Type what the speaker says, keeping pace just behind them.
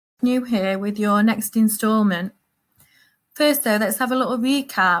New here with your next instalment. First though, let's have a little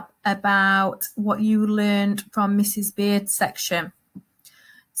recap about what you learned from Mrs. Beard's section.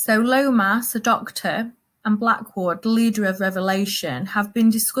 So Lomas, the doctor, and Blackwood, the leader of Revelation, have been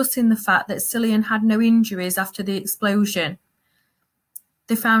discussing the fact that Cillian had no injuries after the explosion.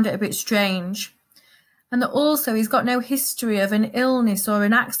 They found it a bit strange. And that also he's got no history of an illness or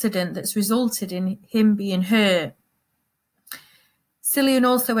an accident that's resulted in him being hurt. Cillian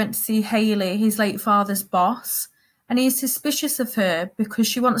also went to see Hayley, his late father's boss, and he is suspicious of her because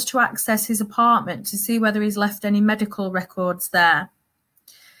she wants to access his apartment to see whether he's left any medical records there.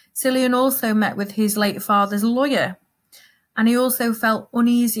 Cillian also met with his late father's lawyer, and he also felt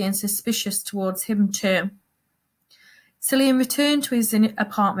uneasy and suspicious towards him too. Cillian returned to his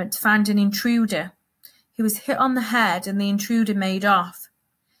apartment to find an intruder. He was hit on the head and the intruder made off.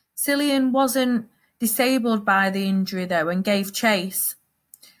 Cillian wasn't disabled by the injury though and gave chase,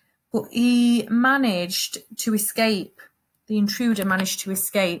 but he managed to escape. The intruder managed to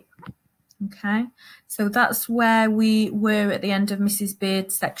escape. Okay, so that's where we were at the end of Mrs.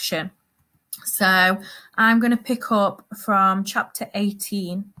 Beard's section. So I'm going to pick up from chapter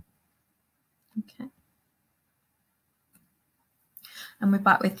 18. Okay, and we're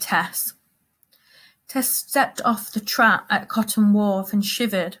back with Tess. Tess stepped off the trap at Cotton Wharf and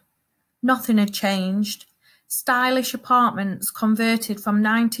shivered. Nothing had changed. Stylish apartments converted from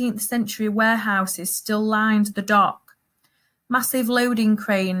 19th century warehouses still lined the dock. Massive loading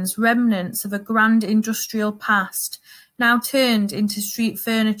cranes, remnants of a grand industrial past, now turned into street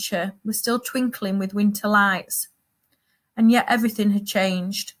furniture, were still twinkling with winter lights. And yet everything had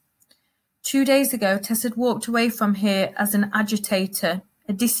changed. 2 days ago, Tess had walked away from here as an agitator,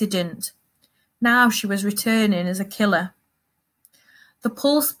 a dissident. Now she was returning as a killer. The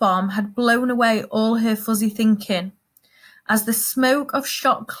pulse bomb had blown away all her fuzzy thinking. As the smoke of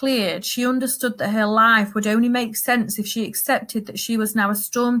shock cleared, she understood that her life would only make sense if she accepted that she was now a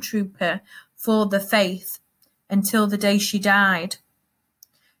stormtrooper for the faith, until the day she died.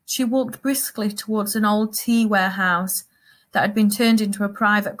 She walked briskly towards an old tea warehouse that had been turned into a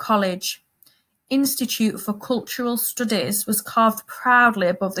private college. Institute for Cultural Studies was carved proudly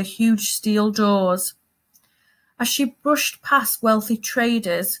above the huge steel doors. As she brushed past wealthy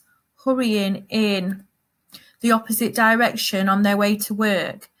traders hurrying in the opposite direction on their way to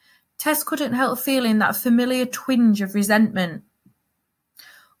work, Tess couldn't help feeling that familiar twinge of resentment.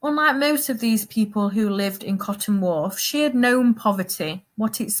 Unlike most of these people who lived in Cotton Wharf, she had known poverty,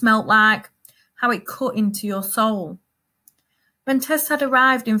 what it smelt like, how it cut into your soul. When Tess had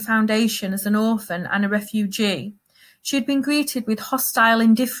arrived in Foundation as an orphan and a refugee, she had been greeted with hostile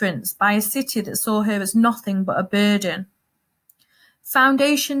indifference by a city that saw her as nothing but a burden.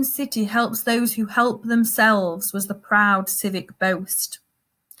 Foundation City helps those who help themselves was the proud civic boast.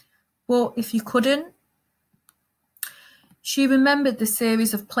 But if you couldn't? She remembered the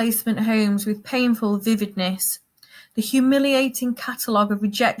series of placement homes with painful vividness, the humiliating catalogue of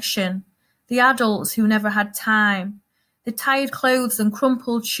rejection, the adults who never had time, the tired clothes and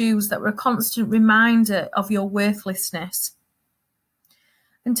crumpled shoes that were a constant reminder of your worthlessness.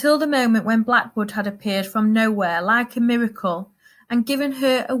 Until the moment when Blackwood had appeared from nowhere like a miracle and given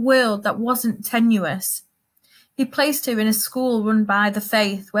her a world that wasn't tenuous. He placed her in a school run by the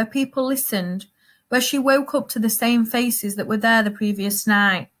faith, where people listened, where she woke up to the same faces that were there the previous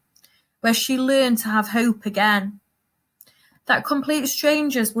night, where she learned to have hope again. That complete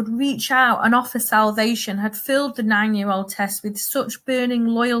strangers would reach out and offer salvation had filled the 9-year-old Tess with such burning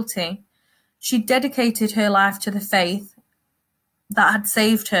loyalty. She dedicated her life to the faith that had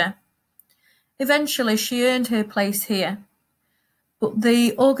saved her. Eventually, she earned her place here. But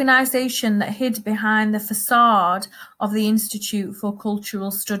the organisation that hid behind the facade of the Institute for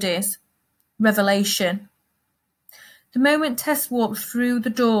Cultural Studies, Revelation. The moment Tess walked through the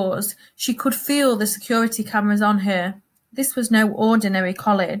doors, she could feel the security cameras on her. This was no ordinary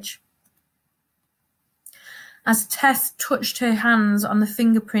college. As Tess touched her hands on the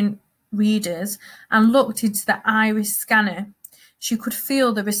fingerprint readers and looked into the iris scanner, she could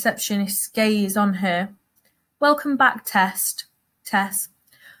feel the receptionist's gaze on her. "Welcome back, Tess."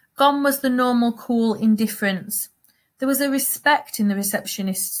 Gone was the normal cool indifference. There was a respect in the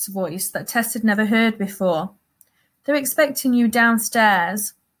receptionist's voice that Tess had never heard before. "They're expecting you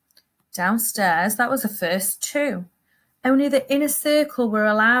downstairs." Downstairs? That was a first too. Only the inner circle were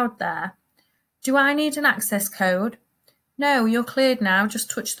allowed there. "Do I need an access code?" "No, you're cleared now, just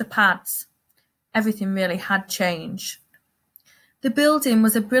touch the pads." Everything really had changed. The building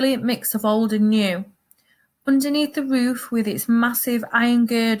was a brilliant mix of old and new. Underneath the roof, with its massive iron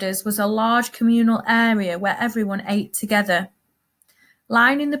girders, was a large communal area where everyone ate together.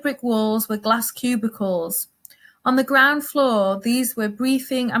 Lining the brick walls were glass cubicles. On the ground floor, these were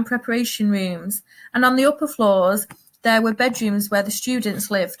briefing and preparation rooms, and on the upper floors, there were bedrooms where the students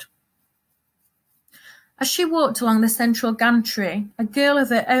lived. As she walked along the central gantry, a girl of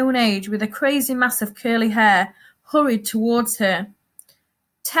her own age with a crazy mass of curly hair hurried towards her.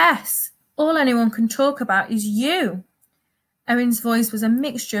 "Tess, all anyone can talk about is you." Erin's voice was a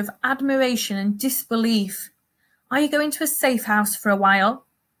mixture of admiration and disbelief. "Are you going to a safe house for a while?"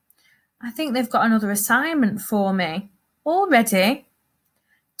 "I think they've got another assignment for me." "Already?"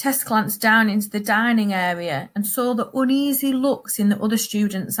 Tess glanced down into the dining area and saw the uneasy looks in the other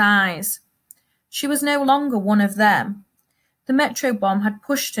students' eyes. She was no longer one of them. The metro bomb had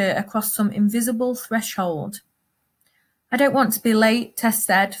pushed her across some invisible threshold. "I don't want to be late," Tess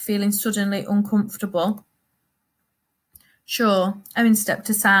said, feeling suddenly uncomfortable. "Sure," Erin stepped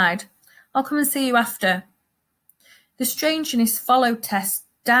aside. "I'll come and see you after." The strangeness followed Tess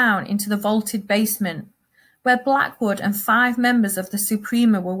down into the vaulted basement, where Blackwood and 5 members of the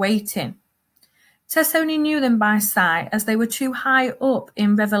Suprema were waiting. Tess only knew them by sight, as they were too high up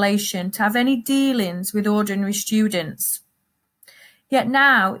in Revelation to have any dealings with ordinary students. Yet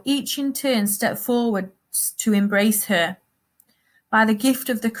now each in turn stepped forward to embrace her. By the gift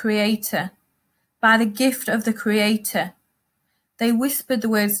of the Creator, by the gift of the Creator. They whispered the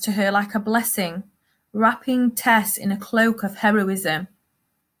words to her like a blessing, wrapping Tess in a cloak of heroism.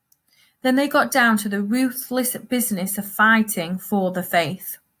 Then they got down to the ruthless business of fighting for the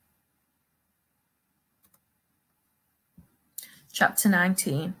faith. Chapter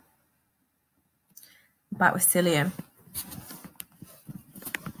 19. Back with Cillian.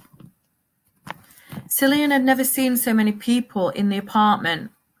 Cillian had never seen so many people in the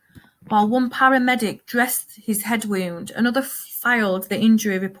apartment. While one paramedic dressed his head wound, another filed the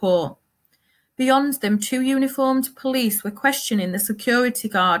injury report. Beyond them, 2 uniformed police were questioning the security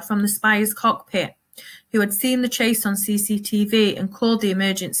guard from the Spire's cockpit, who had seen the chase on CCTV and called the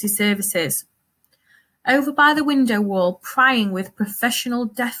emergency services. Over by the window wall, prying with professional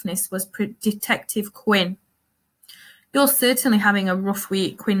deftness, was Detective Quinn. "You're certainly having a rough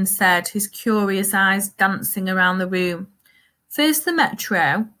week," Quinn said, his curious eyes dancing around the room. "First the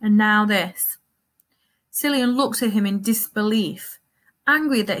metro, and now this." Cillian looked at him in disbelief,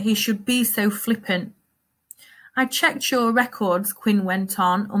 angry that he should be so flippant. "I checked your records," Quinn went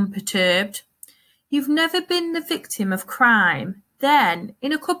on, unperturbed. "You've never been the victim of crime. Then,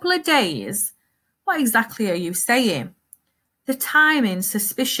 in a couple of days, what exactly are you saying? The timing's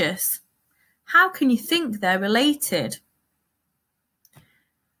suspicious. How can you think they're related?"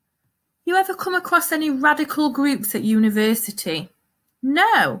 "You ever come across any radical groups at university?"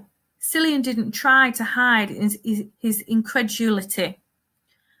 "No." Cillian didn't try to hide his incredulity.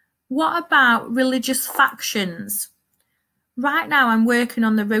 "What about religious factions?" "Right now I'm working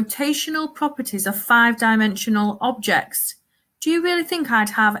on the rotational properties of 5-dimensional objects. Do you really think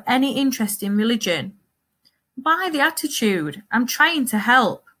I'd have any interest in religion?" "By the attitude. I'm trying to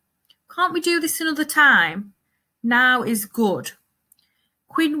help. Can't we do this another time? Now is good."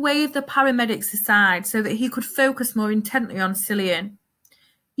 Quinn waved the paramedics aside so that he could focus more intently on Cillian.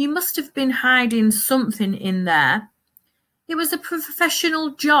 "You must have been hiding something in there." "It was a professional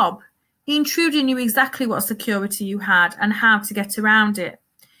job. The intruder knew exactly what security you had and how to get around it."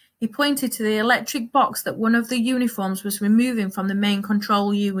 He pointed to the electric box that one of the uniforms was removing from the main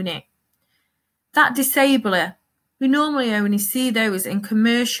control unit. "That disabler. We normally only see those in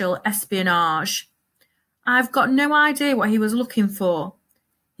commercial espionage. I've got no idea what he was looking for.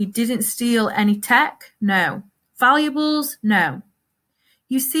 He didn't steal any tech? No. Valuables? No.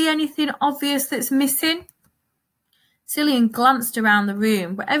 You see anything obvious that's missing?" Cillian glanced around the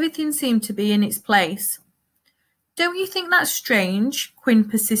room, but everything seemed to be in its place. "Don't you think that's strange?" Quinn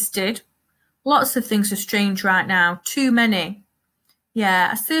persisted. "Lots of things are strange right now. Too many." "Yeah,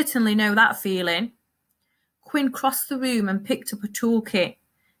 I certainly know that feeling." Quinn crossed the room and picked up a toolkit.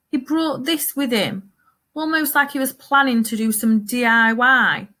 He brought this with him, almost like he was planning to do some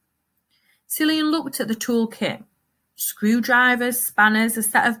DIY. Cillian looked at the toolkit. Screwdrivers, spanners, a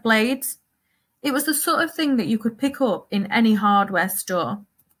set of blades. It was the sort of thing that you could pick up in any hardware store.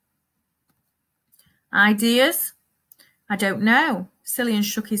 "Ideas?" "I don't know." Cillian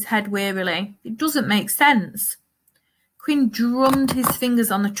shook his head wearily. "It doesn't make sense." Quinn drummed his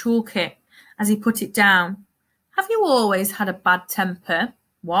fingers on the toolkit as he put it down. "Have you always had a bad temper?"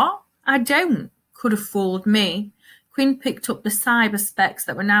 "What? I don't." Could have fooled me. Quinn picked up the cyber specs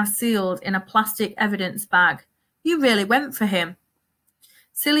that were now sealed in a plastic evidence bag. "You really went for him."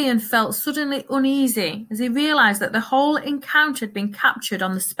 Cillian felt suddenly uneasy as he realised that the whole encounter had been captured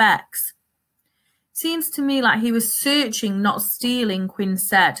on the specs. Seems to me like he was searching, not stealing, Quinn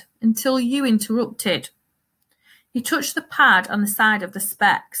said, until you interrupted. He touched the pad on the side of the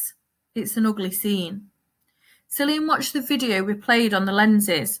specs. It's an ugly scene. Cillian watched the video replayed on the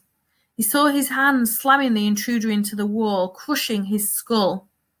lenses. He saw his hands slamming the intruder into the wall, crushing his skull.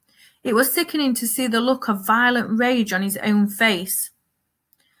 It was sickening to see the look of violent rage on his own face.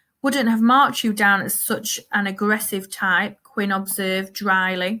 Wouldn't have marked you down as such an aggressive type, Quinn observed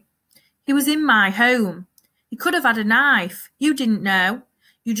dryly. He was in my home. He could have had a knife. You didn't know.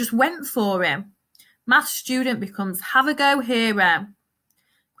 You just went for him. Math student becomes have-a-go hero.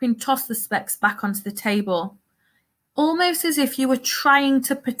 Quinn tossed the specs back onto the table. Almost as if you were trying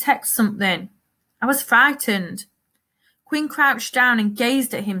to protect something. I was frightened. Quinn crouched down and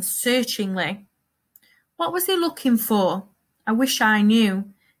gazed at him searchingly. What was he looking for? I wish I knew.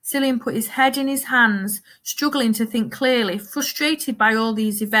 Cillian put his head in his hands, struggling to think clearly, frustrated by all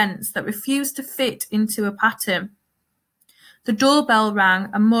these events that refused to fit into a pattern. The doorbell rang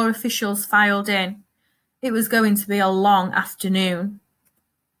and more officials filed in. It was going to be a long afternoon.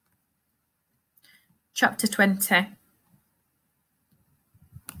 Chapter 20.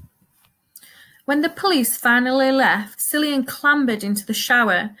 When the police finally left, Cillian clambered into the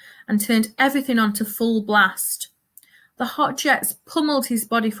shower and turned everything on to full blast. The hot jets pummeled his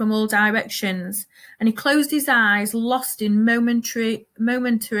body from all directions, and he closed his eyes, lost in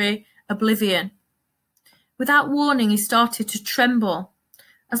momentary oblivion. Without warning, he started to tremble.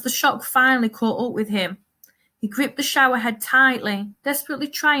 As the shock finally caught up with him, he gripped the shower head tightly, desperately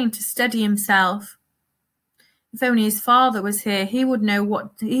trying to steady himself. If only his father was here, he would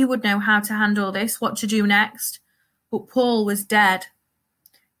know how to handle this, what to do next. But Paul was dead.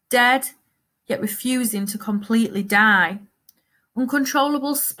 Dead, yet refusing to completely die.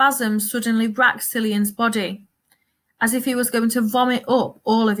 Uncontrollable spasms suddenly racked Cillian's body, as if he was going to vomit up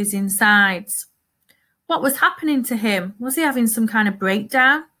all of his insides. What was happening to him? Was he having some kind of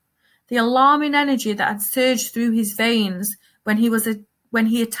breakdown? The alarming energy that had surged through his veins when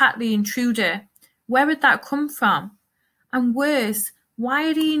he attacked the intruder, where had that come from? And worse, why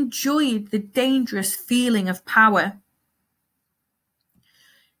had he enjoyed the dangerous feeling of power?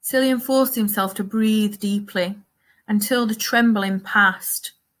 Cillian forced himself to breathe deeply until the trembling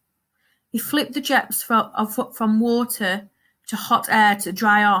passed. He flipped the jets from water to hot air to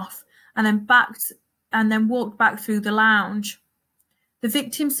dry off, and then walked back through the lounge. The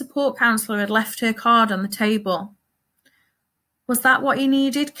victim support counsellor had left her card on the table. Was that what he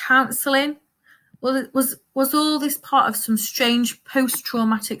needed? Counselling? Well, was all this part of some strange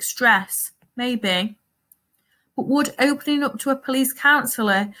post-traumatic stress? Maybe. But would opening up to a police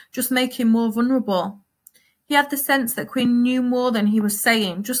counsellor just make him more vulnerable? He had the sense that Quinn knew more than he was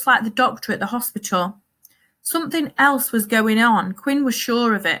saying, just like the doctor at the hospital. Something else was going on. Cillian was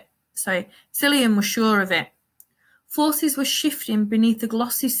sure of it. Forces were shifting beneath the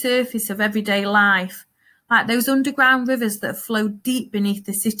glossy surface of everyday life, like those underground rivers that flow deep beneath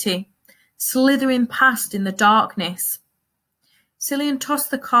the city, slithering past in the darkness. Cillian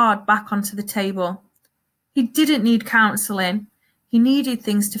tossed the card back onto the table. He didn't need counselling. He needed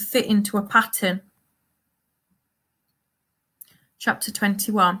things to fit into a pattern. Chapter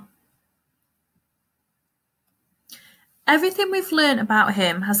 21. Everything we've learnt about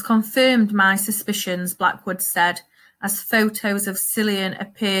him has confirmed my suspicions, Blackwood said, as photos of Cillian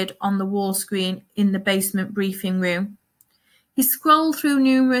appeared on the wall screen in the basement briefing room. He scrolled through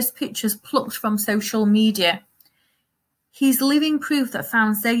numerous pictures plucked from social media. He's living proof that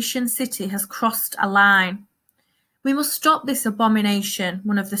Foundation City has crossed a line. We must stop this abomination,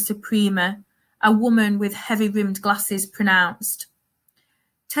 one of the Suprema, a woman with heavy-rimmed glasses, pronounced.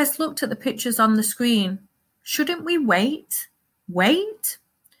 Tess looked at the pictures on the screen. Shouldn't we wait? Wait?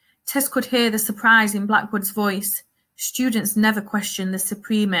 Tess could hear the surprise in Blackwood's voice. Students never question the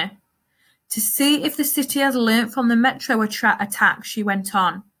Suprema. To see if the city has learnt from the metro attack, she went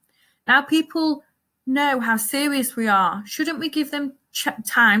on. Now people know how serious we are. Shouldn't we give them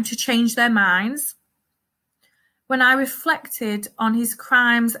time to change their minds? When I reflected on his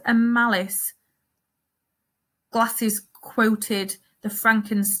crimes and malice, Glasses quoted the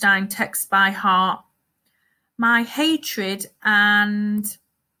Frankenstein text by heart. My hatred and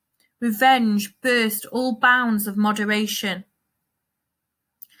revenge burst all bounds of moderation.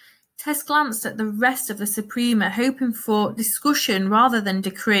 Tess glanced at the rest of the Suprema, hoping for discussion rather than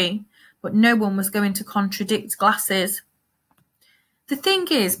decree, but no one was going to contradict Glasses. The thing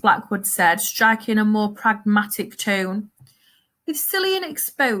is, Blackwood said, striking a more pragmatic tone, with Cillian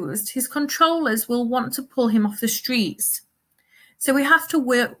exposed, his controllers will want to pull him off the streets. So we have to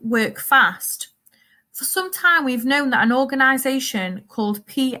work fast. For some time, we've known that an organisation called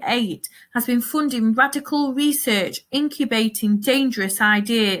P8 has been funding radical research, incubating dangerous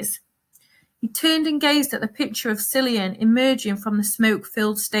ideas. He turned and gazed at the picture of Cillian emerging from the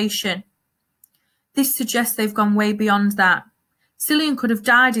smoke-filled station. This suggests they've gone way beyond that. Cillian could have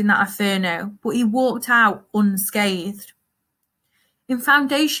died in that inferno, but he walked out unscathed. In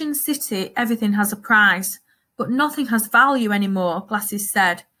Foundation City, everything has a price, but nothing has value anymore, Glasses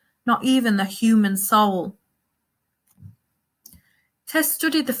said, not even the human soul. Tess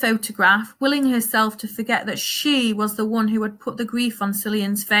studied the photograph, willing herself to forget that she was the one who had put the grief on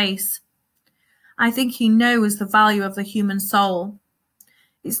Cillian's face. I think he knows the value of the human soul.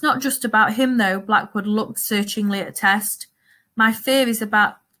 It's not just about him, though. Blackwood looked searchingly at Tess. My fear is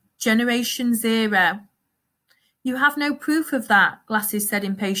about Generation Zero. You have no proof of that, Glasses said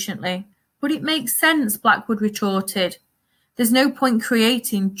impatiently. But it makes sense, Blackwood retorted. There's no point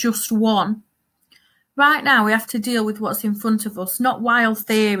creating just one. Right now we have to deal with what's in front of us, not wild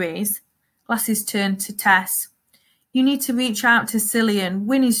theories. Glasses turned to Tess. You need to reach out to Cillian,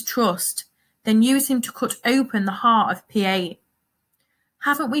 win his trust, then use him to cut open the heart of P8.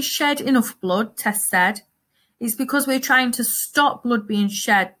 Haven't we shed enough blood? Tess said. It's because we're trying to stop blood being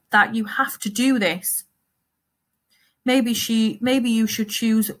shed that you have to do this. Maybe you should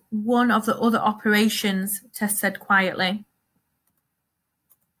choose one of the other operations, Tess said quietly.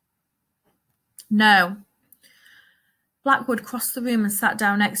 No. Blackwood crossed the room and sat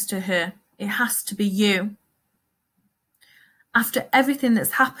down next to her. It has to be you. After everything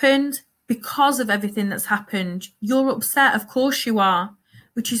that's happened, because of everything that's happened, you're upset, of course you are,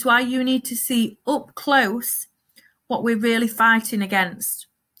 which is why you need to see up close what we're really fighting against.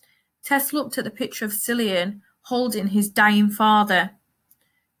 Tess looked at the picture of Cillian holding his dying father.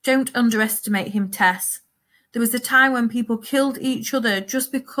 Don't underestimate him, Tess. There was a time when people killed each other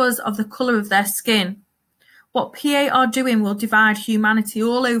just because of the colour of their skin. What P8 are doing will divide humanity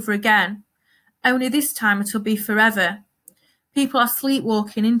all over again. Only this time it'll be forever. People are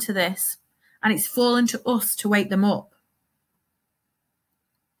sleepwalking into this, and it's fallen to us to wake them up.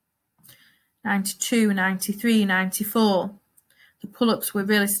 92, 93, 94. The pull-ups were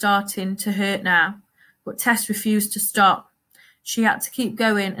really starting to hurt now, but Tess refused to stop. She had to keep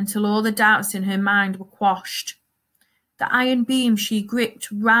going until all the doubts in her mind were quashed. The iron beam she gripped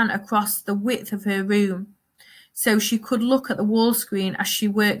ran across the width of her room, so she could look at the wall screen as she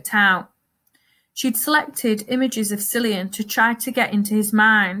worked out. She'd selected images of Cillian to try to get into his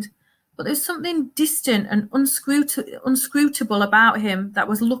mind, but there was something distant and unscrutable about him that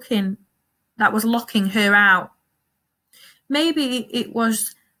was locking her out. Maybe it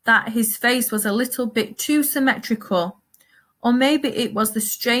was that his face was a little bit too symmetrical, or maybe it was the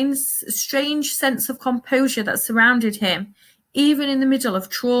strange sense of composure that surrounded him, even in the middle of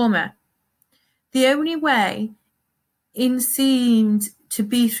trauma. The only way in seemed to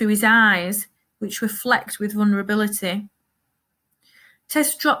be through his eyes, which were flecked with vulnerability.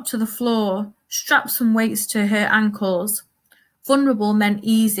 Tess dropped to the floor, strapped some weights to her ankles. Vulnerable meant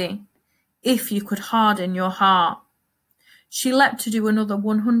easy, if you could harden your heart. She leapt to do another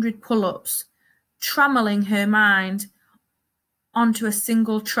 100 pull-ups, trammeling her mind onto a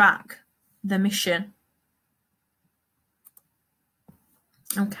single track, the mission.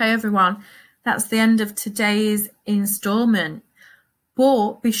 Okay, everyone, that's the end of today's installment.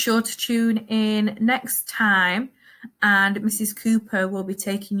 But be sure to tune in next time, and Mrs. Cooper will be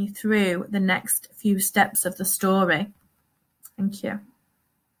taking you through the next few steps of the story. Thank you.